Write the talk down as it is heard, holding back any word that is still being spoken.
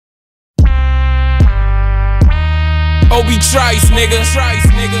Obie Trice, nigga.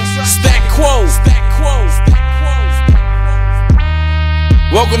 Stack Quo.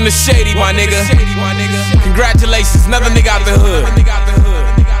 Welcome to Shady, my nigga. Congratulations, another nigga out the hood.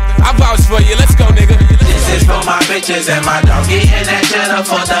 I vouch for you, let's go, nigga. This is for my bitches and my dog. Getting that cheddar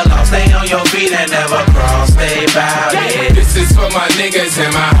for the law. Stay on your feet and never cross. Stay bout it. This is for my niggas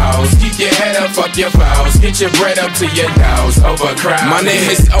in my house. Keep your head up, fuck your fouls. Get your bread up to your dows. Overcrowded. My name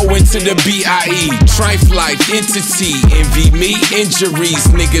is Owen to the B.I.E. Trife life entity. Envy me, injuries.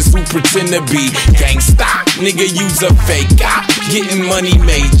 Niggas who pretend to be gangsta. Nigga, use a fake guy. Getting money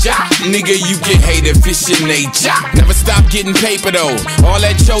made, ja. Nigga, you get hated, fish your nature. Never stop getting paper though. All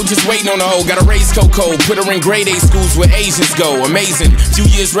that show just waiting on the hoe. Gotta raise Coco. Put her in grade A schools where Asians go. Amazing. Few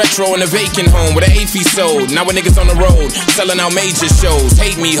years retro in a vacant home with an AFI sold. Now we're niggas on the road, selling out major shows.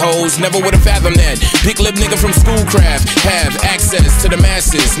 Hate me hoes, never would've fathomed that. Big lip nigga from Schoolcraft. Have access to the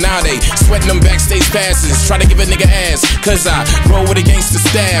masses. Now they sweating them backstage passes. Try to give a nigga ass, cause I roll with a gangster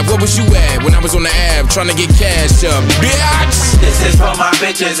stab. Where was you at when I was on the Ave trying to get cash up, bitch? This is for my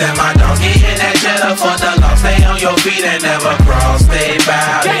bitches and my dog. Getting that cheddar for the law. Stay on your feet and never cross. Stay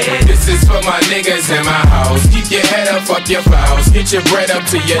bout it. This is for my niggas in my house. Keep your head up, fuck your fouls. Get your bread up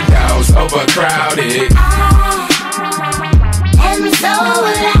to your dows. Overcrowded.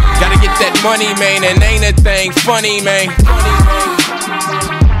 Gotta get that money, man, and ain't a thing funny, man.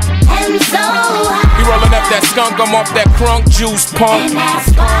 You rolling up that skunk, I'm off that crunk juice, punk.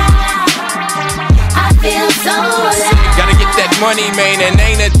 Gotta get that money, man, and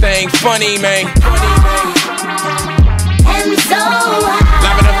ain't a thing funny, man.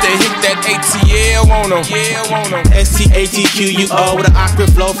 Live it up to hit that ATL on them. S-T-A-T-Q-U-O with an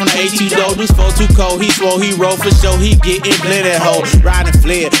awkward flow from the A2-Do. This foe too cold, he swole, he roll for show. He getting blended hoe, riding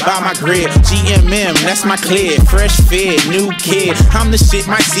fled by my grid. GMM, that's my clear, fresh fed, new kid. I'm the shit,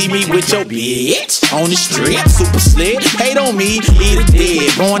 might see me with your bitch on the strip, super slick. Hate on me, eat a dead,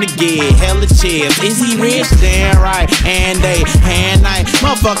 born again, hella chips. Is he rich? Damn right, and they hand night.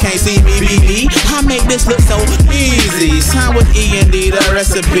 Motherfucker can't see me, BB. I make this look so easy. Sign with E&D, the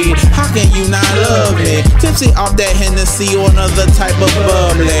recipe. How can you not love me? Tipsy off that Hennessy or another type of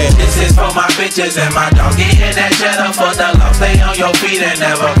bubbly. This is for my bitches and my dog. Getting that cheddar for the law. Stay on your feet and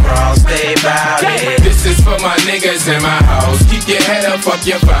never cross. Stay bout it. This is for my niggas in my house. Keep your head up, fuck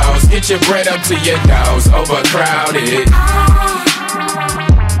your fouls. Get your bread up to your dows. Overcrowded.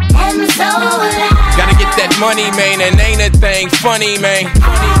 Gotta get that money, man, and ain't a thing funny, man.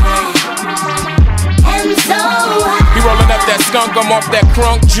 You rolling up that skunk, I'm off that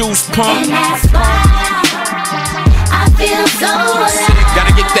crunk juice, punk.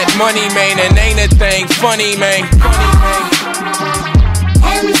 Gotta get that money, man, and ain't a thing funny, man.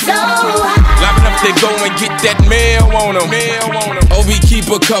 Live it up, they go and get that mail on them. Obie keep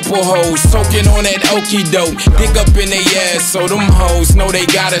a couple hoes, soaking on that okie doke. Dig up in they ass, so them hoes know they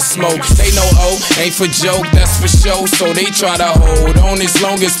gotta smoke. They know ain't for joke, that's for show. So they try to hold on as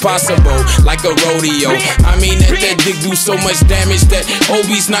long as possible, like a rodeo. I mean that dick do so much damage that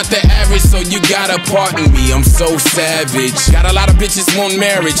Obie's not the average. So you gotta pardon me, I'm so savage. Got a lot of bitches want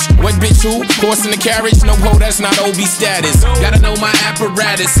marriage. What bitch who? Horse in the carriage? No ho, that's not Obie status. Gotta know my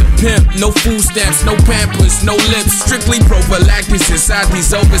apparatus, a pimp. No food stamps, no Pampers, no lips. Strictly prophylactics inside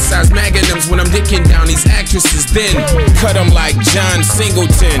these oversized magnums. When I'm dicking down these actresses, then cut them like John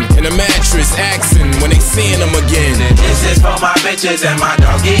Singleton in a mattress, axing when they seeing them again. This is for my bitches and my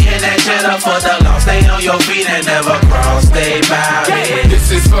dog. Getting that cheddar for the law. Stay on your feet and never cross. Stay bout it.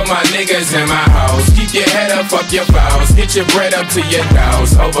 This is for my niggas in my house. Keep your head up, fuck your fouls. Get your bread up to your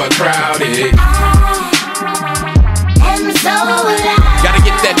dows. Overcrowded. Gotta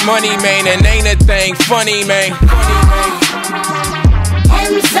get that money, man, and ain't a thing funny, man.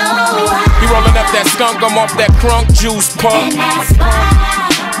 You rolling up that skunk, I'm off that crunk juice, punk.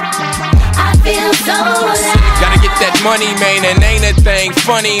 Gotta get that money, man, and ain't a thing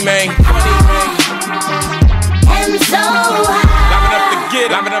funny, man.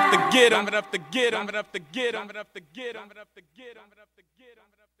 Live it up to get 'em.